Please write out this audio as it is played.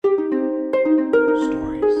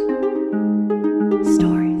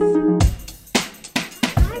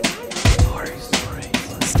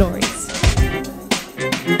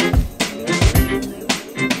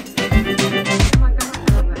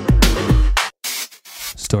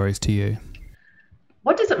stories to you?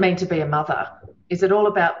 What does it mean to be a mother? Is it all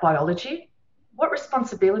about biology? What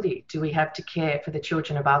responsibility do we have to care for the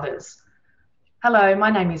children of others? Hello, my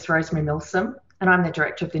name is Rosemary Milsom, and I'm the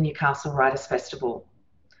director of the Newcastle Writers Festival.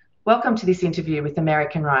 Welcome to this interview with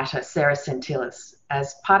American writer Sarah Sentilis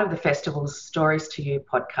as part of the festival's Stories to You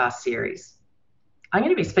podcast series. I'm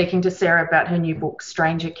going to be speaking to Sarah about her new book,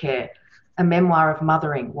 Stranger Care, a memoir of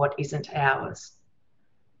mothering what isn't ours.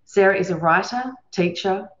 Sarah is a writer,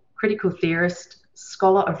 teacher, critical theorist,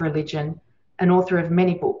 scholar of religion, and author of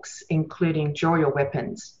many books, including Draw Your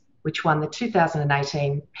Weapons, which won the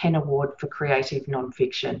 2018 PEN Award for Creative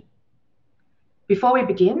Nonfiction. Before we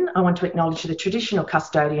begin, I want to acknowledge the traditional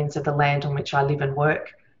custodians of the land on which I live and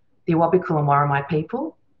work, the Awabakal and Worimi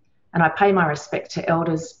people, and I pay my respect to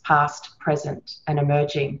elders past, present, and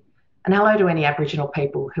emerging, and hello to any Aboriginal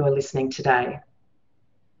people who are listening today.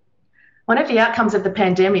 One of the outcomes of the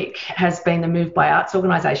pandemic has been the move by arts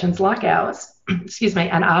organisations like ours,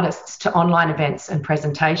 and artists to online events and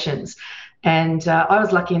presentations. And I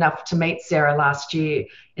was lucky enough to meet Sarah last year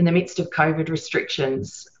in the midst of COVID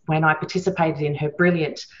restrictions when I participated in her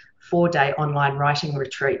brilliant 4-day online writing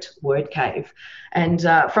retreat, Word Cave. And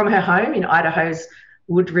from her home in Idaho's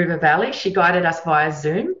Wood River Valley, she guided us via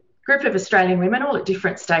Zoom, a group of Australian women all at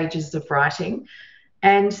different stages of writing,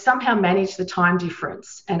 and somehow managed the time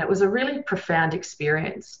difference. And it was a really profound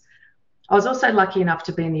experience. I was also lucky enough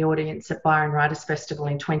to be in the audience at Byron Writers Festival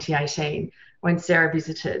in 2018 when Sarah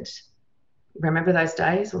visited. Remember those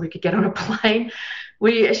days where we could get on a plane?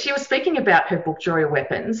 She was speaking about her book, Draw Your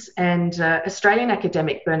Weapons, and Australian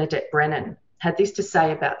academic Bernadette Brennan had this to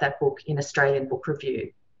say about that book in Australian Book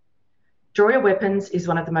Review. Draw Your Weapons is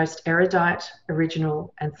one of the most erudite,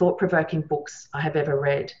 original, and thought-provoking books I have ever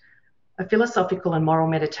read. A philosophical and moral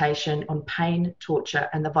meditation on pain, torture,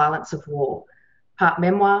 and the violence of war. Part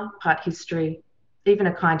memoir, part history, even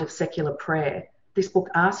a kind of secular prayer. This book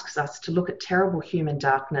asks us to look at terrible human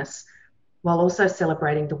darkness while also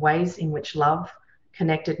celebrating the ways in which love,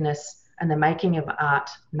 connectedness, and the making of art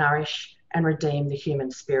nourish and redeem the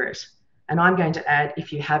human spirit. And I'm going to add,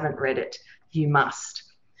 if you haven't read it, you must.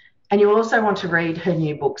 And you'll also want to read her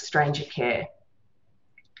new book, Stranger Care.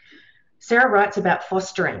 Sarah writes about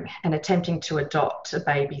fostering and attempting to adopt a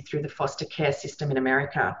baby through the foster care system in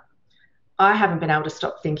America. I haven't been able to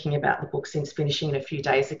stop thinking about the book since finishing it a few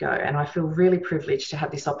days ago, and I feel really privileged to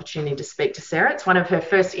have this opportunity to speak to Sarah. It's one of her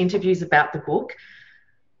first interviews about the book.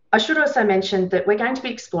 I should also mention that we're going to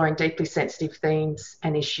be exploring deeply sensitive themes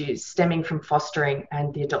and issues stemming from fostering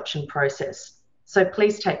and the adoption process. So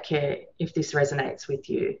please take care if this resonates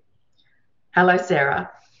with you. Hello,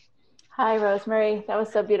 Sarah. Hi, Rosemary. That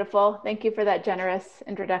was so beautiful. Thank you for that generous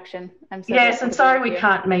introduction. I'm so Yes, and sorry we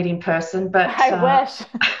can't meet in person, but I wish.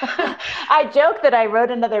 I joke that I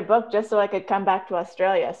wrote another book just so I could come back to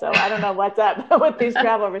Australia. So I don't know what's up with these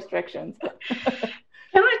travel restrictions.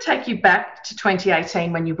 Can I take you back to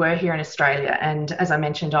 2018 when you were here in Australia? And as I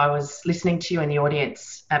mentioned, I was listening to you in the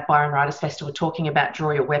audience at Byron Writers Festival talking about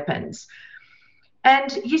Draw Your Weapons.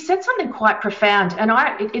 And you said something quite profound, and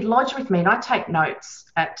it lodged with me, and I take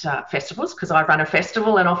notes at festivals because I run a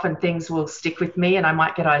festival and often things will stick with me and I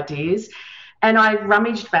might get ideas. And I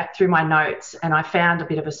rummaged back through my notes and I found a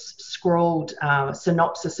bit of a scrawled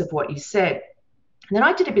synopsis of what you said. And then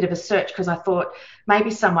I did a bit of a search because I thought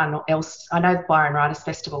maybe someone else, I know the Byron Writers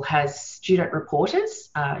Festival has student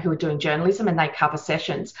reporters who are doing journalism and they cover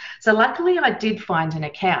sessions. So luckily I did find an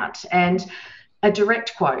account and a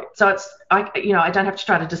direct quote. So I don't have to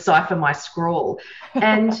try to decipher my scrawl.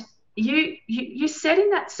 And you said in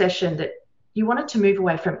that session that you wanted to move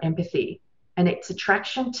away from empathy and its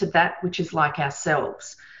attraction to that which is like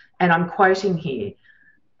ourselves. And I'm quoting here,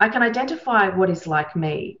 I can identify what is like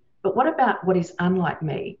me, but what about what is unlike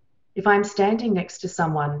me? If I'm standing next to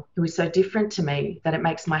someone who is so different to me that it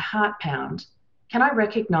makes my heart pound, can I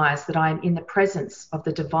recognize that I am in the presence of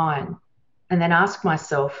the divine and then ask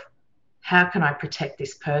myself, how can I protect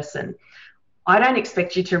this person? I don't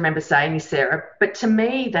expect you to remember saying this, Sarah, but to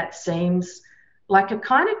me that seems like a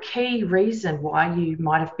kind of key reason why you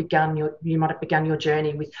might have begun your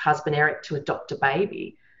journey with husband Eric to adopt a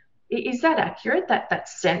baby. Is that accurate? That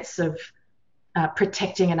sense of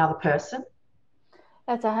protecting another person?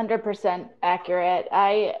 That's 100% accurate.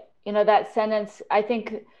 That sentence, I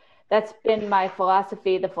think that's been my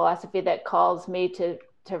philosophy, the philosophy that calls me to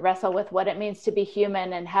wrestle with what it means to be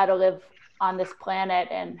human and how to live on this planet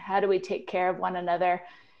and how do we take care of one another.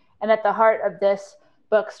 And at the heart of this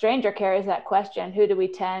book, Stranger Care, is that question: who do we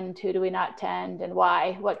tend, who do we not tend, and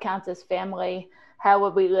why? What counts as family? How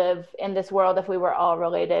would we live in this world if we were all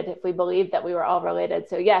related, if we believed that we were all related?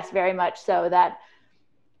 So yes, very much so. That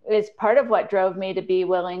is part of what drove me to be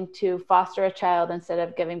willing to foster a child instead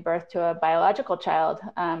of giving birth to a biological child.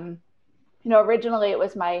 Originally it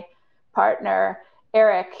was my partner,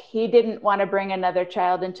 Eric. He didn't want to bring another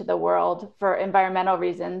child into the world for environmental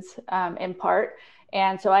reasons, in part.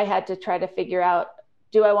 And so I had to try to figure out,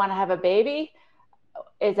 do I want to have a baby?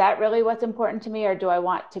 Is that really what's important to me, or do I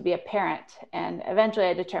want to be a parent? And eventually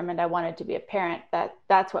I determined I wanted to be a parent.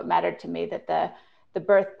 That's what mattered to me, that the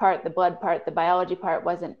birth part, the blood part, the biology part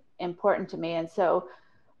wasn't important to me. And so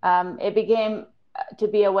it became to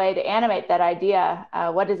be a way to animate that idea.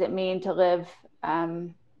 What does it mean to live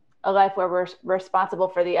a life where we're responsible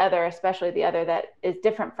for the other, especially the other that is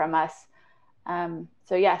different from us?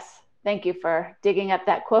 So yes, thank you for digging up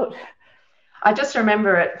that quote. I just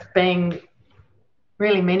remember it being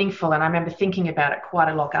really meaningful, and I remember thinking about it quite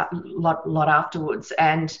a lot afterwards.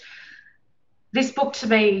 And this book to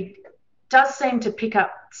me does seem to pick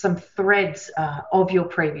up some threads of your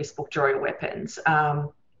previous book, Draw Your Weapons.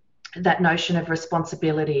 That notion of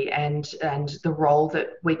responsibility and the role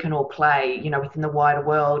that we can all play, within the wider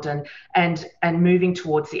world, and moving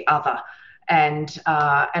towards the other. And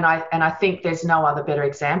I think there's no other better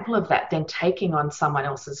example of that than taking on someone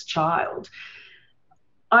else's child.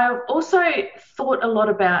 I also thought a lot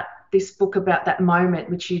about this book, about that moment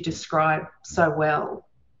which you describe so well,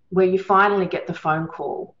 where you finally get the phone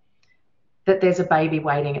call that there's a baby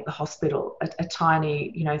waiting at the hospital, a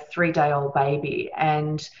tiny, 3-day-old baby.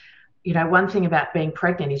 And one thing about being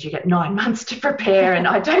pregnant is you get 9 months to prepare, and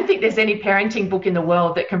I don't think there's any parenting book in the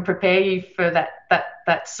world that can prepare you for that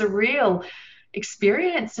surreal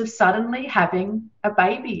experience of suddenly having a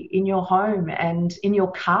baby in your home and in your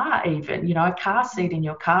car, even, a car seat in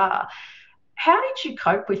your car. How did you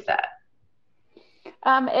cope with that?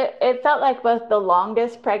 It felt like both the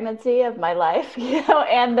longest pregnancy of my life,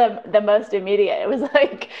 and the most immediate. It was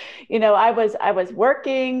like, I was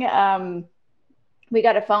working. We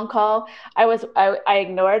got a phone call. I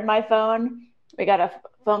ignored my phone. We got a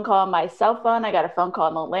phone call on my cell phone. I got a phone call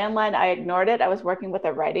on the landline. I ignored it. I was working with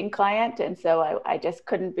a writing client, and so I just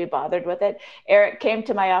couldn't be bothered with it. Eric came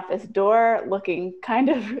to my office door looking kind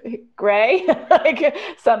of gray, like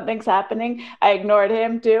something's happening. I ignored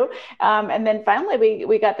him too. And then finally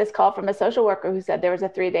we got this call from a social worker who said there was a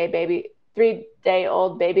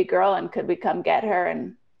 3-day-old baby girl, and could we come get her?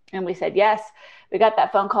 And we said yes. We got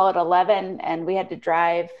that phone call at 11, and we had to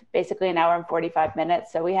drive basically an hour and 45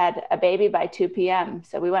 minutes. So we had a baby by 2 p.m.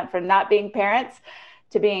 So we went from not being parents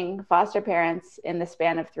to being foster parents in the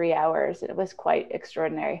span of 3 hours. It was quite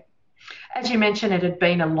extraordinary. As you mentioned, it had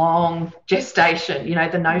been a long gestation,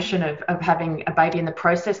 the notion of having a baby and the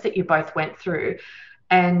process that you both went through.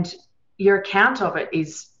 And your account of it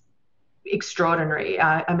is extraordinary.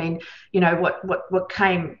 I mean, what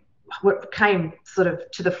came sort of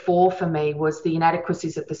to the fore for me was the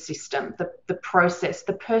inadequacies of the system, the process,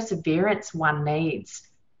 the perseverance one needs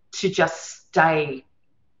to just stay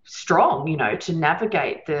strong, to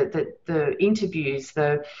navigate the interviews,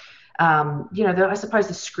 I suppose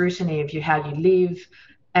the scrutiny of how you live,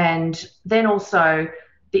 and then also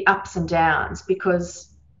the ups and downs,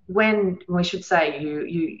 because when we should say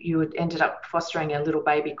you had ended up fostering a little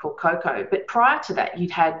baby called Coco, but prior to that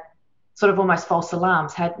you'd had sort of almost false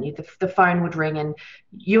alarms, hadn't you? The phone would ring, and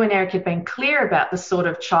you and Eric had been clear about the sort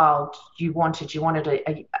of child you wanted. You wanted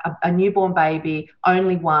a newborn baby,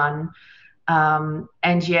 only one,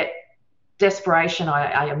 and yet desperation,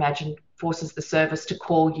 I imagine, forces the service to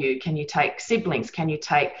call you. Can you take siblings? Can you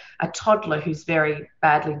take a toddler who's very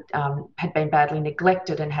badly, had been badly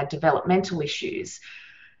neglected and had developmental issues?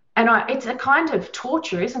 And it's a kind of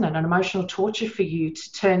torture, isn't it? An emotional torture for you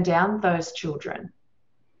to turn down those children.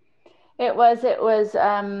 It was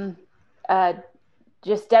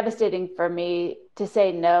just devastating for me to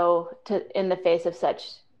say no in the face of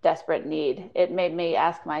such desperate need. It made me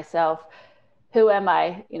ask myself, who am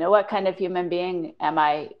I? What kind of human being am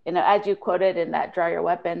I? As you quoted in that Draw Your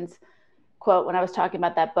Weapons quote when I was talking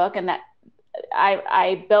about that book, and that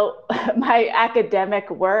I built my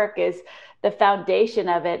academic work, is the foundation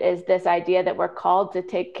of it is this idea that we're called to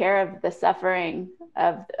take care of the suffering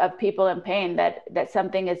of people in pain, that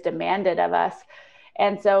something is demanded of us.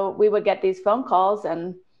 And so we would get these phone calls,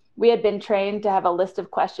 and we had been trained to have a list of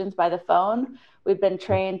questions by the phone. We've been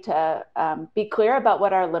trained to be clear about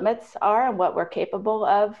what our limits are and what we're capable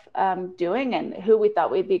of doing, and who we thought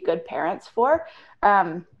we'd be good parents for.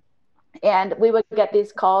 And we would get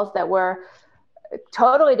these calls that were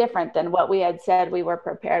totally different than what we had said we were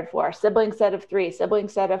prepared for. Sibling set of 3, sibling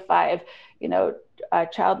set of 5, a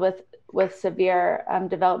child with severe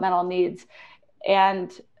developmental needs.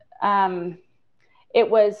 And it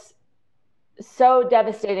was so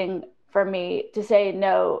devastating for me to say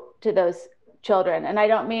no to those children. And I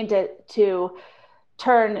don't mean to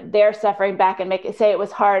turn their suffering back and say it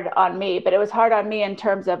was hard on me, but it was hard on me in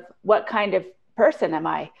terms of what kind of person am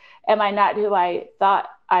I? Am I not who I thought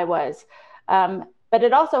I was? But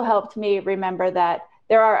it also helped me remember that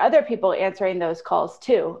there are other people answering those calls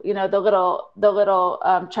too. You know, the little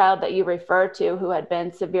child that you refer to who had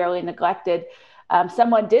been severely neglected.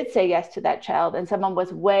 Someone did say yes to that child, and someone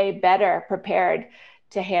was way better prepared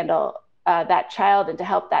to handle that child and to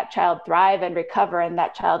help that child thrive and recover, and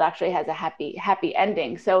that child actually has a happy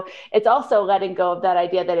ending. So it's also letting go of that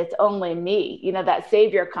idea that it's only me, you know, that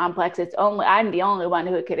savior complex. I'm the only one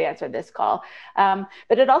who could answer this call.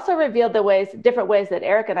 But it also revealed different ways that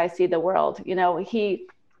Eric and I see the world. You know,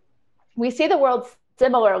 we see the world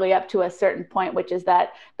similarly up to a certain point, which is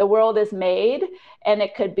that the world is made and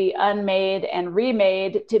it could be unmade and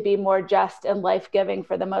remade to be more just and life-giving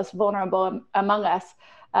for the most vulnerable among us.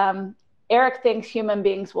 Eric thinks human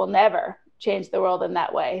beings will never change the world in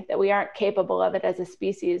that way, that we aren't capable of it as a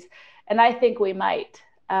species. And I think we might.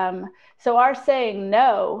 So our saying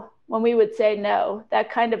no, when we would say no, that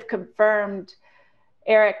kind of confirmed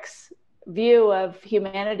Eric's view of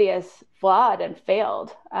humanity as flawed and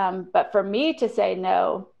failed. But for me to say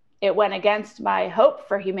no, it went against my hope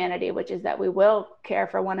for humanity, which is that we will care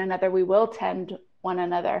for one another, we will tend one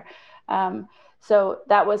another. So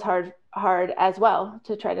that was hard as well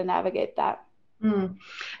to try to navigate that.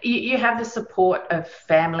 You have the support of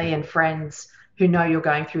family and friends who know you're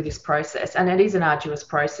going through this process, and it is an arduous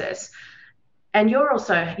process. And you're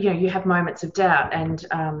also, you know, you have moments of doubt, and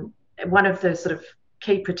one of the sort of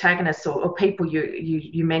key protagonists or people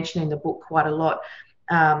you mention in the book quite a lot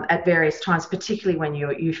at various times, particularly when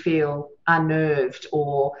you feel unnerved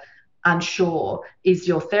or unsure, is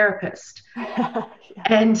your therapist. Yeah.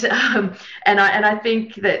 And I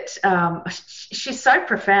think that she's so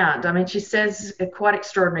profound. I mean, she says quite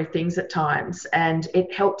extraordinary things at times, and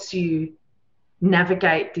it helps you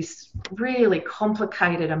navigate this really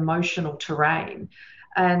complicated emotional terrain.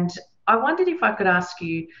 And I wondered if I could ask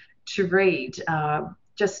you to read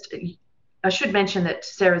I should mention that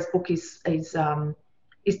Sarah's book is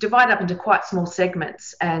divided up into quite small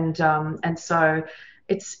segments, and so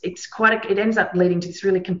it ends up leading to this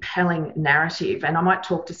really compelling narrative. And I might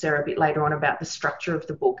talk to Sarah a bit later on about the structure of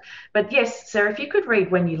the book. But yes, Sarah, if you could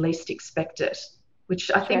read When You Least Expect It,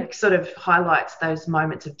 which I think sort of highlights those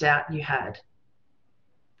moments of doubt you had.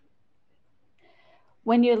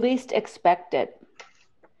 When you least expect it.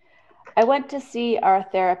 I went to see our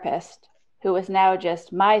therapist, who was now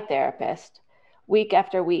just my therapist, week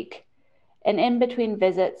after week. And in between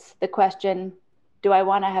visits, the question, do I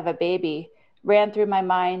want to have a baby, ran through my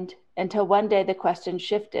mind until one day the question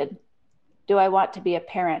shifted. Do I want to be a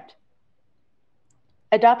parent?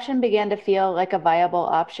 Adoption began to feel like a viable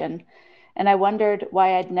option, and I wondered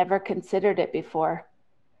why I'd never considered it before.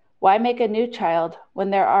 Why make a new child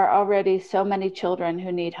when there are already so many children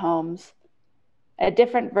who need homes? A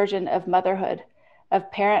different version of motherhood,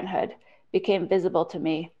 of parenthood, became visible to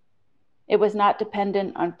me. It was not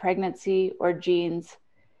dependent on pregnancy or genes.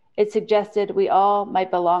 It suggested we all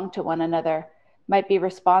might belong to one another, might be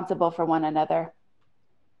responsible for one another.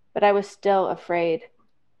 But I was still afraid.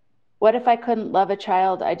 What if I couldn't love a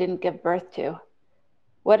child I didn't give birth to?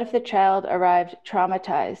 What if the child arrived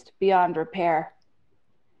traumatized, beyond repair?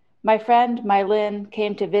 My friend, Mylin,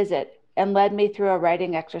 came to visit and led me through a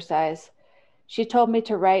writing exercise. She told me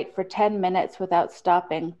to write for 10 minutes without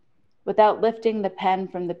stopping, without lifting the pen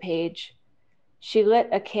from the page. She lit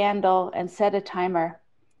a candle and set a timer.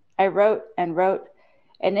 I wrote and wrote,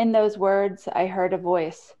 and in those words, I heard a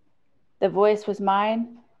voice. The voice was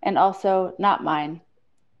mine and also not mine.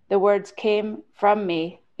 The words came from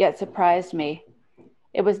me, yet surprised me.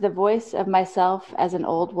 It was the voice of myself as an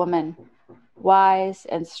old woman, wise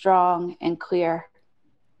and strong and clear.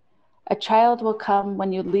 A child will come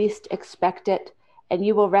when you least expect it, and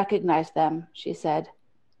you will recognize them, she said.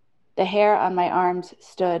 The hair on my arms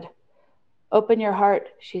stood. Open your heart,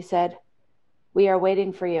 she said. We are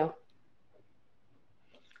waiting for you.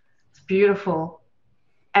 It's beautiful.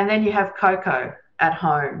 And then you have Coco at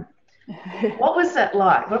home. What was that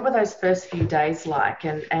like? What were those first few days like?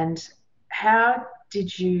 And how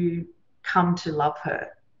did you come to love her?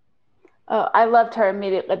 Oh, I loved her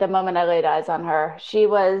immediately the moment I laid eyes on her. She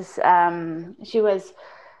was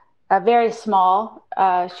very small.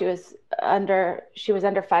 She was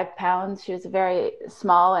under 5 pounds. She was very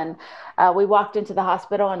small, and we walked into the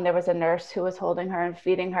hospital, and there was a nurse who was holding her and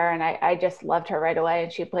feeding her, and I just loved her right away.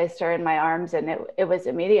 And she placed her in my arms, and it was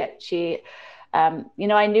immediate. She, I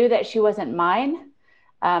knew that she wasn't mine,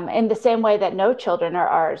 In the same way that no children are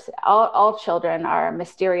ours. All children are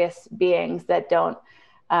mysterious beings that don't,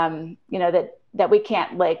 that we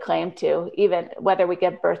can't lay claim to, even whether we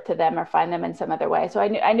give birth to them or find them in some other way. So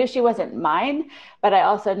I knew she wasn't mine, but I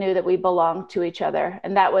also knew that we belonged to each other.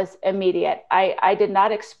 And that was immediate. I did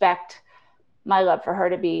not expect my love for her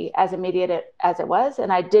to be as immediate as it was.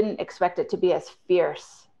 And I didn't expect it to be as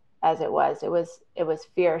fierce as it was. It was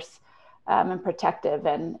fierce and protective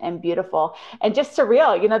and beautiful and just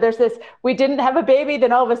surreal. There's this, we didn't have a baby,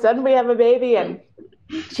 then all of a sudden we have a baby, and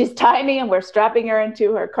she's tiny, and we're strapping her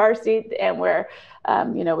into her car seat, and we're,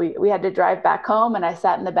 we had to drive back home, and I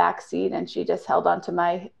sat in the back seat, and she just held onto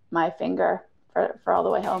my finger for all the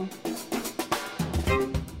way home.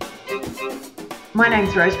 My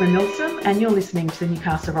name's Rosemary Milsom, and you're listening to the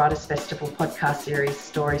Newcastle Writers Festival podcast series,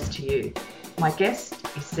 Stories to You. My guest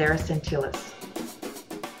is Sarah Sentilis.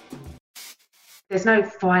 There's no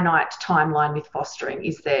finite timeline with fostering,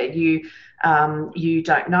 is there? You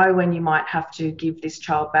don't know when you might have to give this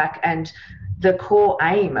child back, and the core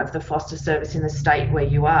aim of the foster service in the state where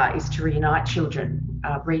you are is to reunite children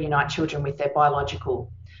with their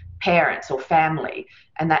biological parents or family,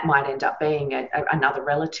 and that might end up being another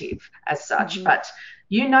relative as such. Mm-hmm. But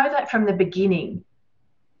you know that from the beginning.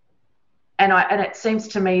 And it seems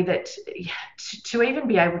to me that to even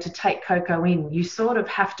be able to take Coco in, you sort of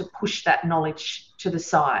have to push that knowledge to the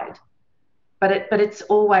side. But it's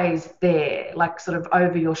always there, like sort of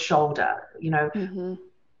over your shoulder, mm-hmm.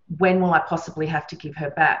 When will I possibly have to give her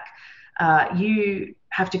back? You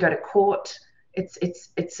have to go to court.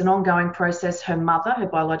 It's an ongoing process. Her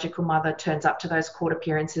biological mother, turns up to those court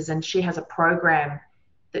appearances, and she has a program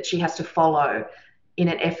that she has to follow in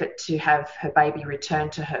an effort to have her baby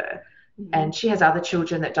returned to her. Mm-hmm. And she has other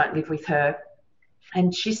children that don't live with her,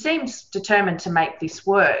 and she seems determined to make this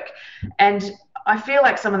work. And I feel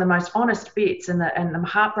like some of the most honest bits and the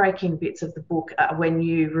heartbreaking bits of the book are when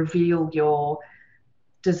you reveal your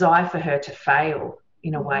desire for her to fail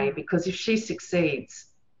in a way, because if she succeeds,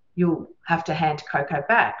 you'll have to hand Coco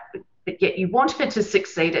back. But yet you want her to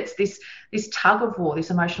succeed. It's this tug of war, this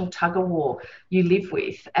emotional tug of war you live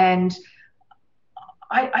with. And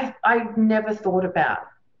I never thought about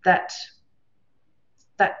that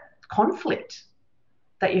conflict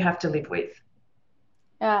that you have to live with.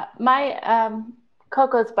 My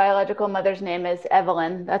Coco's biological mother's name is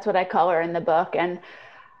Evelyn. That's what I call her in the book. And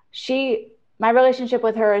my relationship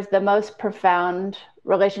with her is the most profound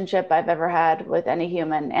relationship I've ever had with any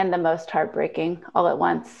human, and the most heartbreaking all at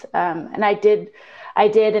once. And I did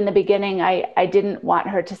in the beginning, I didn't want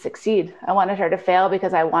her to succeed. I wanted her to fail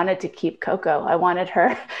because I wanted to keep Coco. I wanted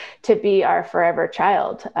her to be our forever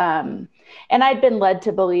child. And I'd been led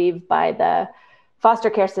to believe by the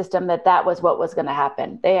foster care system that was what was going to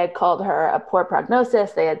happen. They had called her a poor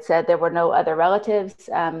prognosis. They had said there were no other relatives.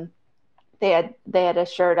 They had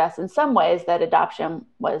assured us in some ways that adoption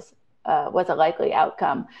was a likely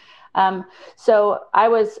outcome. So I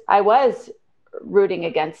was rooting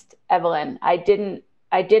against Evelyn. I didn't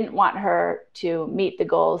want her to meet the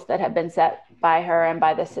goals that had been set by her and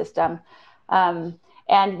by the system.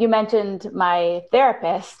 And you mentioned my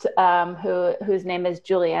therapist, whose name is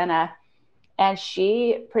Juliana, and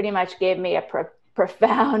she pretty much gave me a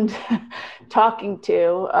profound talking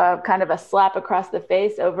to, kind of a slap across the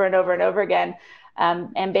face over and over and over again.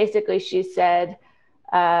 And basically she said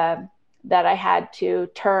that I had to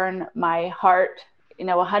turn my heart,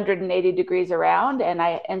 180 degrees around.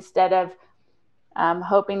 And instead of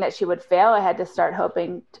hoping that she would fail, I had to start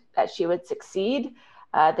hoping that she would succeed.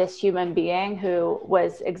 This human being who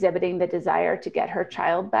was exhibiting the desire to get her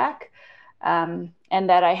child back. And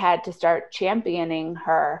that I had to start championing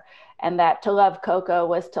her, and that to love Coco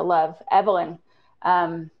was to love Evelyn.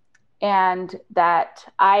 And that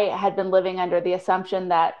I had been living under the assumption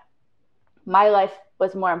that my life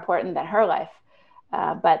was more important than her life,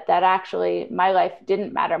 but that actually my life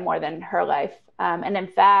didn't matter more than her life. And in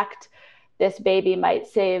fact, this baby might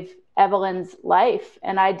save Evelyn's life,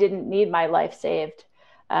 and I didn't need my life saved.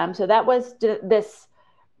 So that was this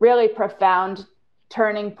really profound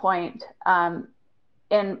turning point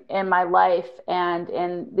in my life and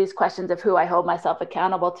in these questions of who I hold myself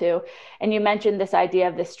accountable to. And you mentioned this idea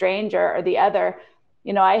of the stranger or the other.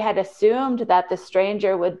 I had assumed that the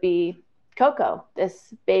stranger would be Coco,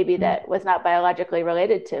 this baby that was not biologically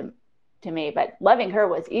related to me, but loving her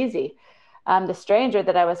was easy. The stranger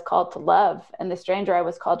that I was called to love, and the stranger I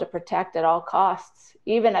was called to protect at all costs,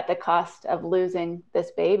 even at the cost of losing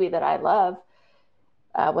this baby that I love,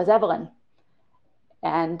 was Evelyn.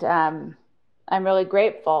 And I'm really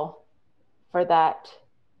grateful for that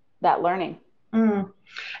learning. Mm.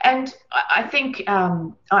 And I think,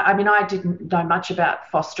 I mean, I didn't know much about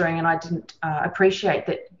fostering, and I didn't appreciate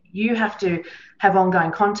that you have to have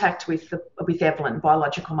ongoing contact with Evelyn,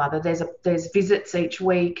 biological mother. There's visits each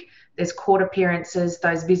week. There's court appearances.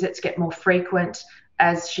 Those visits get more frequent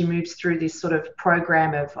as she moves through this sort of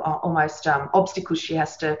program of almost obstacles she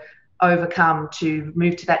has to overcome to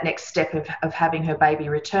move to that next step of having her baby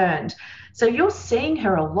returned. So you're seeing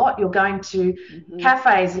her a lot. You're going to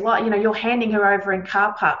cafes a lot. You're handing her over in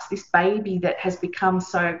car parks, this baby that has become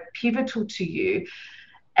so pivotal to you.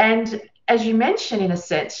 And as you mentioned, in a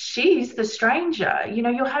sense, she's the stranger.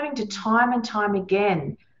 You're having to time and time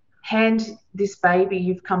again hand this baby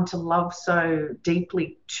you've come to love so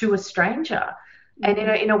deeply to a stranger. And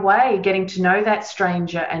in a way, getting to know that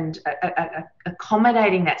stranger and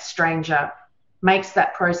accommodating that stranger makes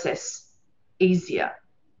that process easier.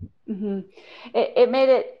 It made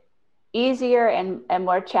it easier and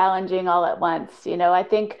more challenging all at once. I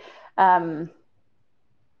think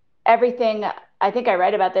everything, I think I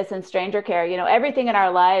read about this in Stranger Care, everything in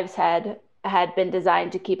our lives had been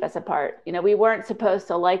designed to keep us apart. We weren't supposed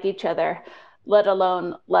to like each other, let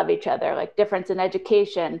alone love each other. Like difference in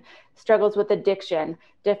education, struggles with addiction,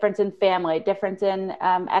 difference in family, difference in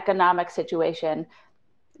economic situation,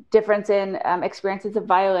 difference in experiences of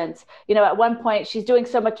violence. At one point she's doing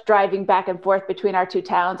so much driving back and forth between our two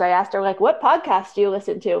towns. I asked her, like, what podcast do you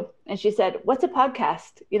listen to? And she said, what's a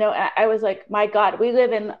podcast? And I was like, my God, we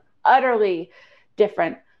live in utterly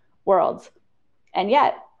different worlds. And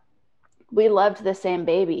yet we loved the same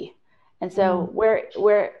baby. And so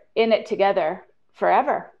we're in it together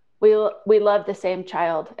forever. We love the same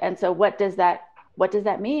child. And so what does that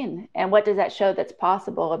mean? And what does that show that's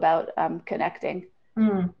possible about connecting?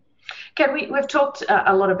 We've talked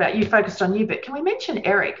a lot about, you focused on you, but can we mention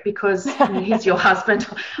Eric, because he's your husband,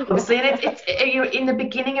 obviously. And it's in the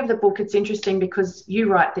beginning of the book, it's interesting because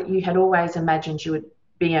you write that you had always imagined you would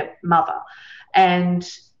be a mother, and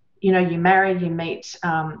you marry, you meet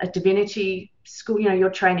at divinity school.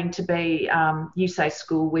 You're training to be, you say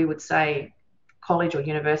school, we would say college or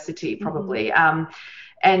university probably,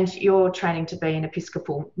 and you're training to be an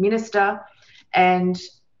Episcopal minister. And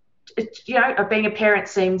being a parent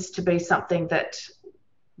seems to be something that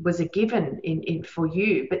was a given in for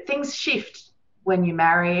you, but things shift when you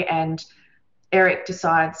marry, and Eric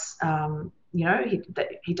decides, that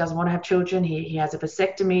he doesn't want to have children. He has a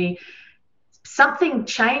vasectomy. Something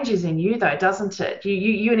changes in you, though, doesn't it?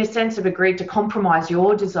 You in a sense have agreed to compromise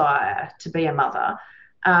your desire to be a mother,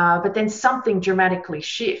 but then something dramatically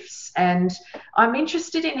shifts. And I'm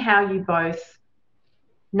interested in how you both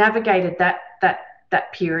navigated that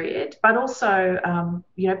period, but also,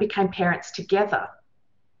 became parents together.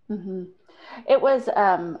 It was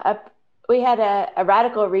we had a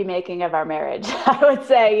radical remaking of our marriage. I would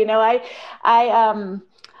say,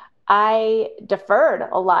 I deferred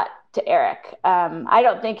a lot to Eric. I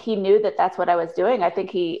don't think he knew that that's what I was doing. I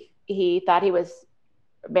think he thought he was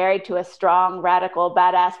married to a strong, radical,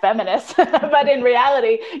 badass feminist. But in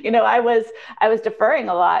reality, I was deferring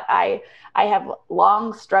a lot. I have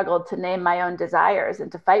long struggled to name my own desires and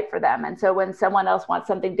to fight for them. And so when someone else wants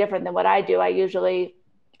something different than what I do, I usually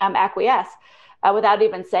acquiesce without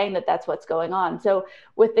even saying that that's what's going on. So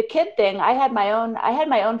with the kid thing, I had my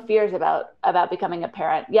own fears about becoming a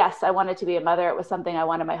parent. Yes, I wanted to be a mother. It was something I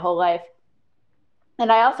wanted my whole life.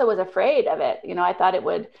 And I also was afraid of it. I thought it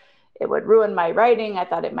would ruin my writing. I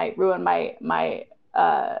thought it might ruin my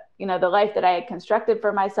the life that I had constructed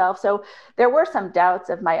for myself. So there were some doubts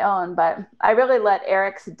of my own, but I really let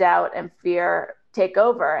Eric's doubt and fear take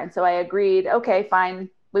over. And so I agreed, okay, fine,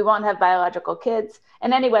 we won't have biological kids.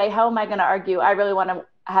 And anyway, how am I going to argue? I really want to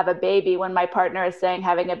have a baby when my partner is saying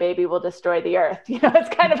having a baby will destroy the earth.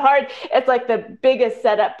 It's kind of hard. It's like the biggest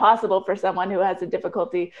setup possible for someone who has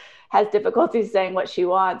difficulty saying what she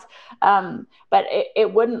wants. But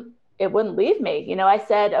it wouldn't leave me. I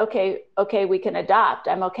said, okay, we can adopt.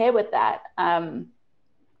 I'm okay with that.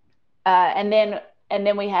 And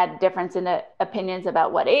then we had difference in opinions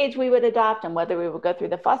about what age we would adopt and whether we would go through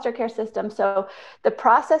the foster care system. So the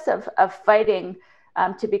process of fighting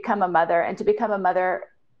to become a mother, and to become a mother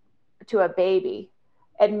to a baby,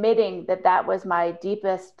 admitting that was my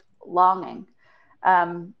deepest longing,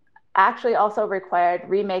 actually also required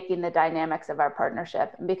remaking the dynamics of our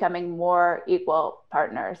partnership and becoming more equal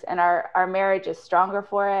partners. And our marriage is stronger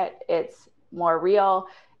for it. It's more real.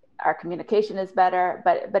 Our communication is better,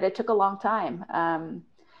 but it took a long time.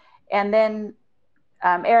 And then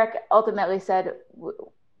Eric ultimately said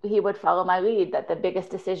he would follow my lead, that the biggest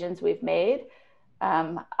decisions we've made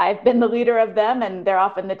I've been the leader of them, and they're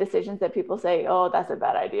often the decisions that people say, oh, that's a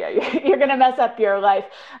bad idea. You're going to mess up your life.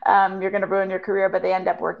 You're going to ruin your career, but they end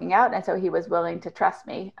up working out. And so he was willing to trust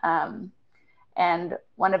me. And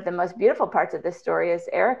one of the most beautiful parts of this story is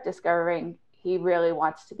Eric discovering he really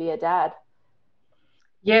wants to be a dad.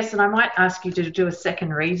 Yes, and I might ask you to do a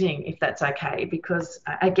second reading if that's okay, because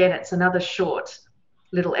again, it's another short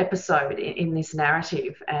little episode in this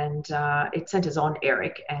narrative, and it centers on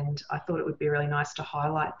Eric, and I thought it would be really nice to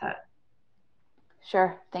highlight that.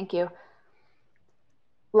 Sure, thank you.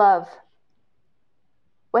 Love.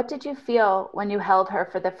 What did you feel when you held her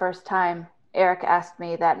for the first time? Eric asked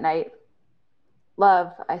me that night.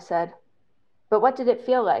 Love, I said. But what did it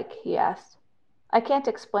feel like? He asked. I can't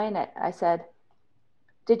explain it, I said.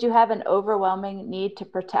 Did you have an overwhelming need to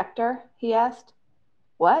protect her? He asked.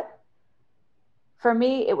 What? For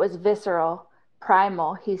me, it was visceral,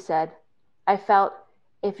 primal, he said. I felt,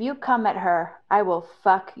 if you come at her, I will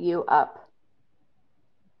fuck you up.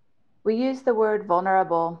 We use the word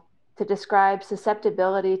vulnerable to describe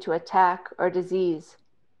susceptibility to attack or disease,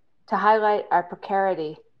 to highlight our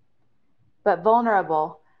precarity. But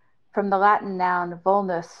vulnerable, from the Latin noun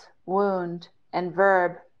vulnus, wound, and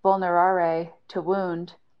verb vulnerare, to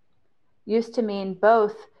wound, used to mean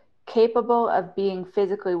both capable of being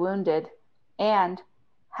physically wounded and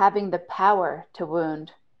having the power to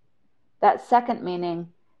wound. That second meaning,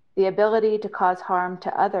 the ability to cause harm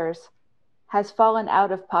to others, has fallen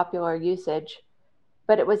out of popular usage,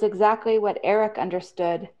 but it was exactly what Eric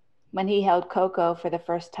understood when he held Coco for the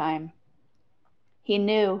first time. He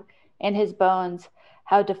knew in his bones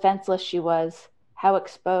how defenseless she was, how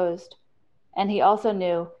exposed, and he also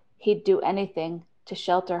knew he'd do anything to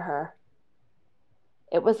shelter her.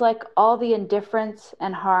 It was like all the indifference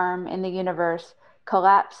and harm in the universe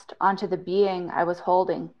collapsed onto the being I was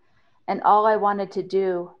holding, and all I wanted to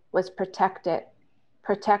do was protect it,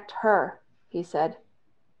 protect her, he said.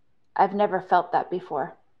 I've never felt that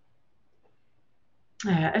before.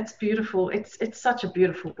 Yeah, it's beautiful. It's such a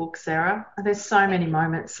beautiful book, Sarah. There's so many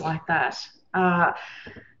moments like that. Can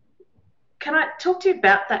I talk to you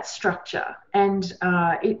about that structure? And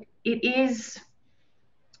it is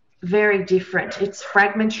very different. It's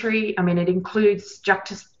fragmentary. I mean, it includes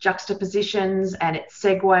juxtapositions, and it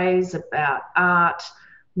segues about art,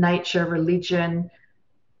 nature, religion,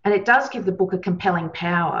 and it does give the book a compelling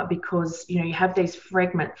power because you have these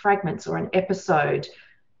fragments or an episode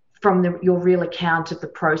from your real account of the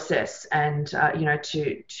process and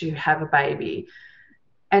to have a baby.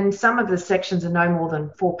 And some of the sections are no more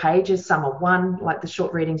than 4 pages, some are 1, like the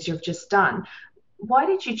short readings you've just done. Why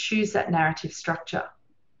did you choose that narrative structure?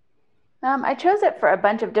 I chose it for a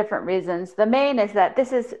bunch of different reasons. The main is that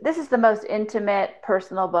this is the most intimate,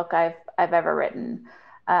 personal book I've ever written,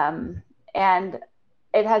 and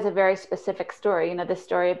it has a very specific story. The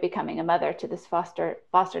story of becoming a mother to this foster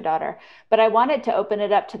daughter. But I wanted to open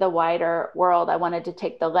it up to the wider world. I wanted to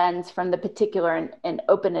take the lens from the particular and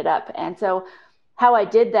open it up. And so, how I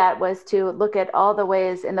did that was to look at all the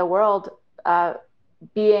ways in the world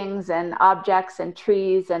beings and objects and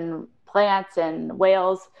trees and plants and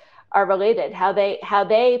whales are related, how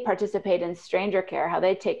they participate in stranger care, how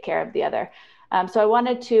they take care of the other. So I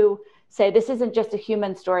wanted to say this isn't just a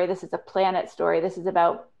human story, this is a planet story. This is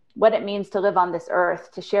about what it means to live on this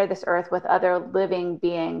earth, to share this earth with other living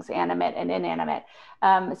beings, animate and inanimate.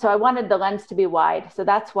 So I wanted the lens to be wide. So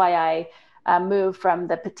that's why I moved from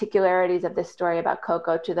the particularities of this story about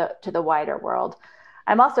Coco to the wider world.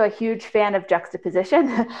 I'm also a huge fan of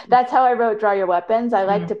juxtaposition. That's how I wrote Draw Your Weapons. I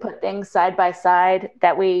like to put things side by side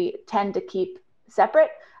that we tend to keep separate.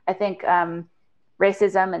 I think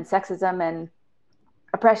racism and sexism and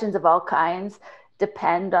oppressions of all kinds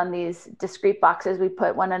depend on these discrete boxes we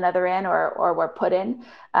put one another in or we're put in,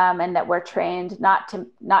 and that we're trained not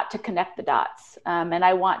to connect the dots. And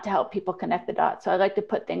I want to help people connect the dots. So I like to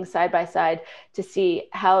put things side by side to see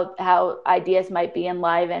how ideas might be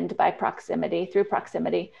enlivened by proximity, through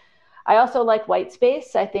proximity. I also like white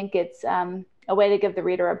space. I think it's a way to give the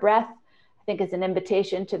reader a breath. I think it's an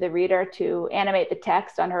invitation to the reader to animate the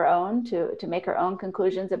text on her own, to make her own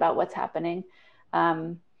conclusions about what's happening.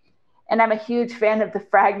 And I'm a huge fan of the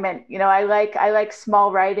fragment. I like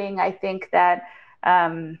small writing. I think that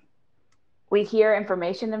we hear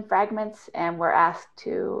information in fragments and we're asked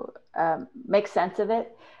to make sense of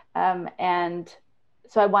it. And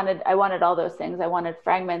so I wanted all those things. I wanted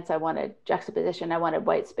fragments. I wanted juxtaposition. I wanted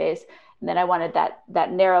white space. And then I wanted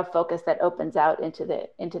that narrow focus that opens out into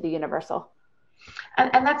the universal.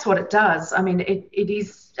 And that's what it does. I mean, it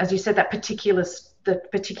is, as you said, that the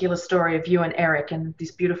particular story of you and Eric and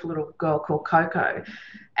this beautiful little girl called Coco,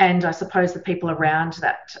 and I suppose the people around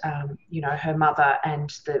that, her mother and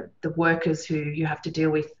the workers who you have to deal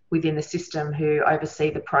with within the system who oversee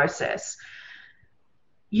the process.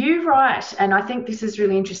 You write, and I think this is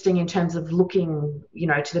really interesting in terms of looking,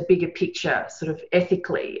 to the bigger picture, sort of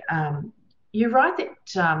ethically. You write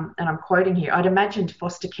that, and I'm quoting here, I'd imagined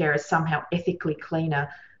foster care as somehow ethically cleaner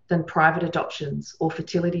than private adoptions or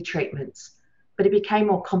fertility treatments, but it became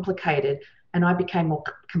more complicated and I became more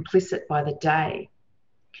complicit by the day.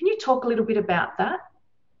 Can you talk a little bit about that?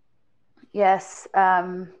 Yes.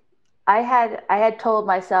 I had told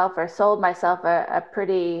myself or sold myself a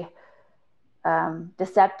pretty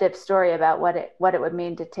deceptive story about what it would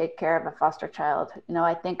mean to take care of a foster child.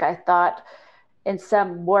 I think I thought in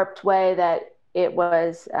some warped way that it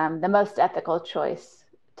was the most ethical choice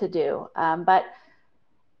to do. But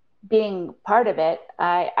being part of it,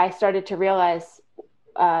 I started to realize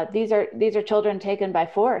these are children taken by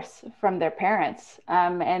force from their parents,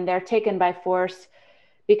 and they're taken by force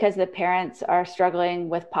because the parents are struggling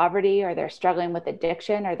with poverty, or they're struggling with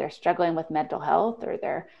addiction, or they're struggling with mental health, or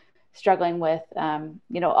they're struggling with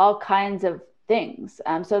all kinds of things.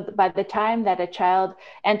 So by the time that a child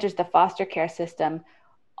enters the foster care system,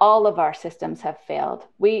 all of our systems have failed.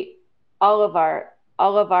 All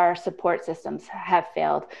of our support systems have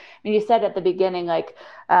failed. I mean, you said at the beginning, like,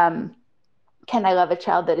 can I love a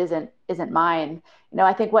child that isn't mine?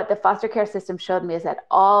 I think what the foster care system showed me is that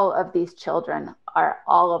all of these children are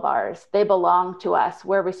all of ours. They belong to us.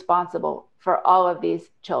 We're responsible for all of these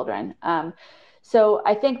children. So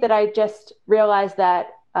I think that I just realized that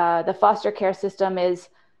the foster care system is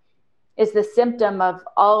the symptom of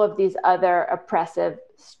all of these other oppressive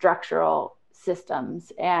structural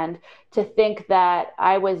systems. And to think that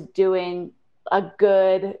I was doing a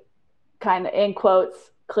good kind of, in quotes,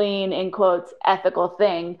 clean, in quotes, ethical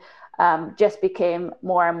thing just became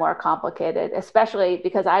more and more complicated, especially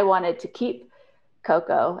because I wanted to keep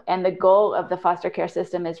Coco. And the goal of the foster care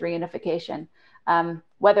system is reunification,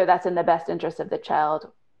 whether that's in the best interest of the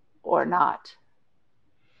child or not.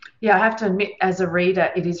 Yeah, I have to admit, as a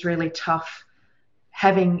reader, it is really tough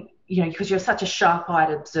having, because you're such a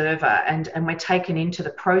sharp-eyed observer, and we're taken into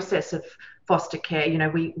the process of foster care.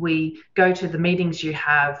 We go to the meetings you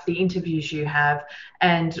have, the interviews you have,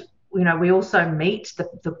 and we also meet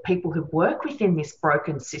the people who work within this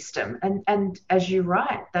broken system. And as you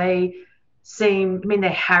write, they're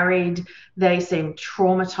harried, they seem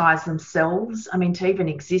traumatized themselves. I mean, to even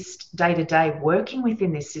exist day to day working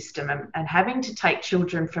within this system and having to take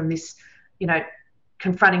children from this,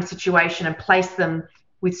 confronting situation and place them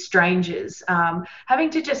with strangers, having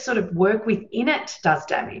to just sort of work within it does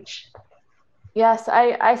damage. Yes,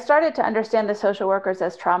 I started to understand the social workers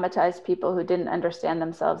as traumatized people who didn't understand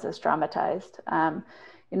themselves as traumatized.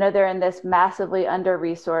 They're in this massively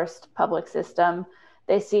under-resourced public system.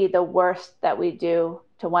 They see the worst that we do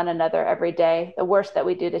to one another every day, the worst that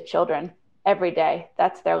we do to children every day.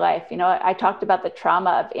 That's their life. I talked about the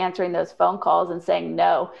trauma of answering those phone calls and saying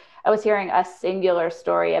no. I was hearing a singular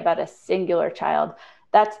story about a singular child.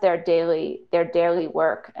 That's their daily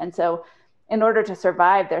work. And so in order to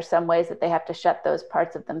survive, there's some ways that they have to shut those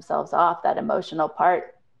parts of themselves off, that emotional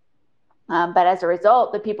part. But as a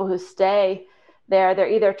result, the people who stay there, they're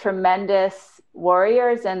either tremendous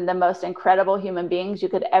warriors and the most incredible human beings you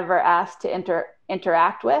could ever ask to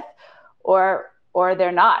interact with, or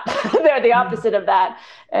they're not. They're the opposite of that,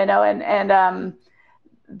 and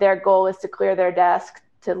their goal is to clear their desk,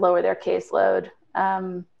 to lower their caseload,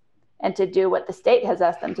 and to do what the state has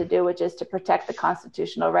asked them to do, which is to protect the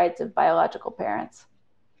constitutional rights of biological parents.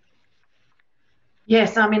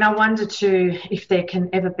 Yes, I mean, I wonder too if there can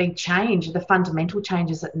ever be change, the fundamental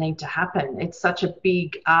changes that need to happen. It's such a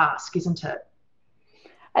big ask, isn't it?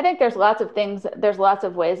 I think there's lots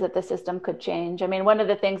of ways that the system could change. I mean, one of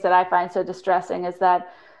the things that I find so distressing is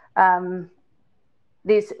that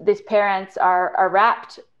these parents are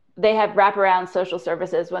wrapped. They have wraparound social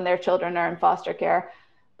services when their children are in foster care.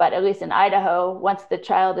 But at least in Idaho, once the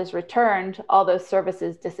child is returned, all those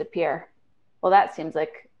services disappear. Well, that seems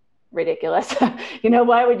like ridiculous.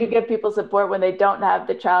 Why would you give people support when they don't have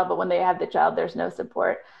the child, but when they have the child, there's no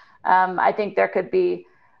support? I think there could be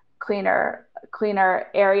cleaner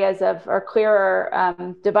areas or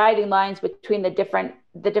clearer dividing lines between the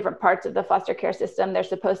different parts of the foster care system. They're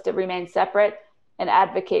supposed to remain separate and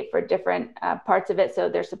advocate for different parts of it. So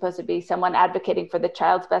there's supposed to be someone advocating for the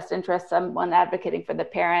child's best interest, someone advocating for the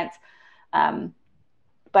parents.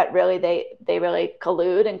 But really, they really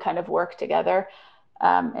collude and kind of work together.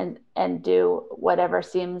 and do whatever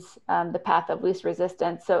seems the path of least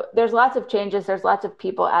resistance. So there's lots of changes. There's lots of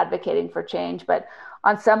people advocating for change, but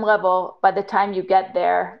on some level, by the time you get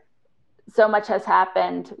there, so much has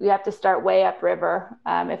happened. We have to start way upriver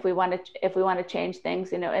if we want to change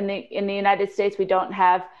things. In the United States, we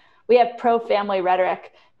have pro-family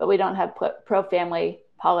rhetoric, but we don't have pro-family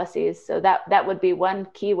policies. So that would be one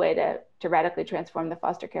key way to radically transform the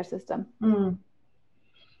foster care system. Mm.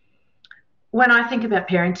 When I think about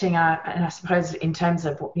parenting, and I suppose in terms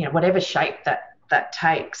of whatever shape that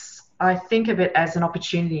takes, I think of it as an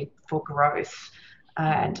opportunity for growth.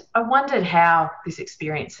 And I wondered how this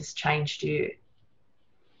experience has changed you.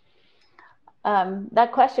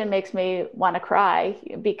 That question makes me want to cry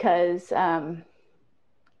because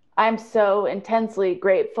I'm so intensely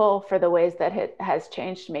grateful for the ways that it has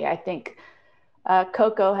changed me. I think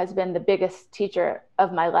Coco has been the biggest teacher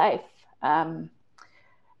of my life.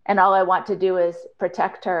 And all I want to do is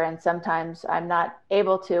protect her. And sometimes I'm not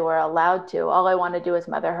able to or allowed to. All I want to do is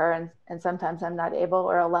mother her. And sometimes I'm not able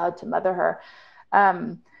or allowed to mother her.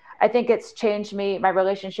 I think it's changed me. My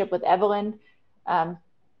relationship with Evelyn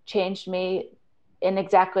changed me in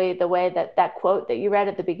exactly the way that quote that you read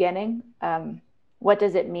at the beginning. What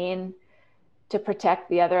does it mean to protect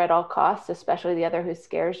the other at all costs, especially the other who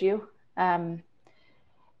scares you?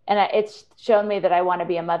 And it's shown me that I want to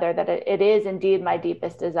be a mother, that it is indeed my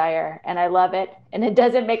deepest desire, and I love it. And it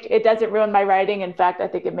doesn't ruin my writing. In fact, I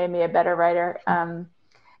think it made me a better writer. And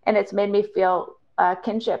it's made me feel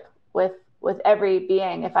kinship with every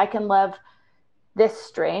being. If I can love this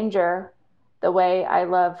stranger the way I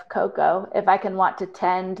love Coco, if I can want to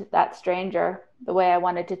tend that stranger the way I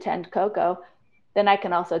wanted to tend Coco, then I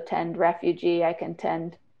can also tend refugee, I can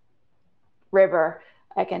tend river,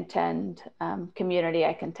 I can tend community,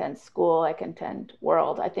 I can tend school, I can tend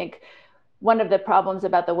world. I think one of the problems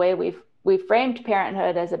about the way we've framed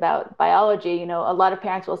parenthood as about biology, a lot of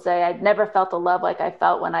parents will say, I've never felt a love like I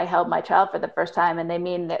felt when I held my child for the first time. And they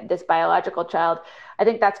mean that this biological child. I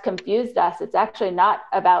think that's confused us. It's actually not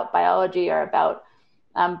about biology or about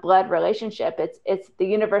blood relationship. It's the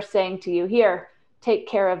universe saying to you, here, take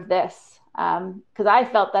care of this. Because I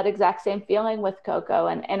felt that exact same feeling with Coco.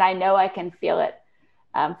 And I know I can feel it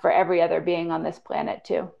for every other being on this planet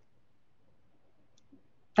too.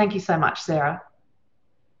 Thank you so much, Sarah.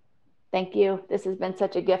 Thank you. This has been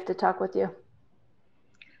such a gift to talk with you.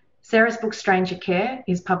 Sarah's book, Stranger Care,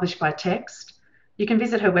 is published by Text. You can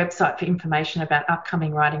visit her website for information about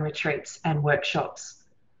upcoming writing retreats and workshops.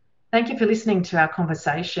 Thank you for listening to our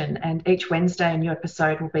conversation, and each Wednesday a new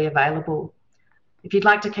episode will be available. If you'd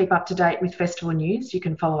like to keep up to date with festival news, you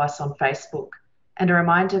can follow us on Facebook. And a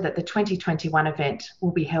reminder that the 2021 event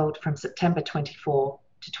will be held from September 24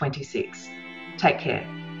 to 26. Take care.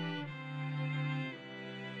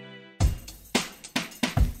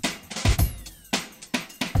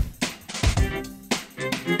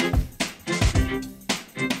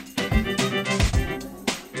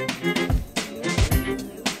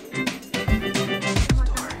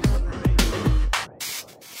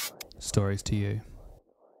 Stories to you.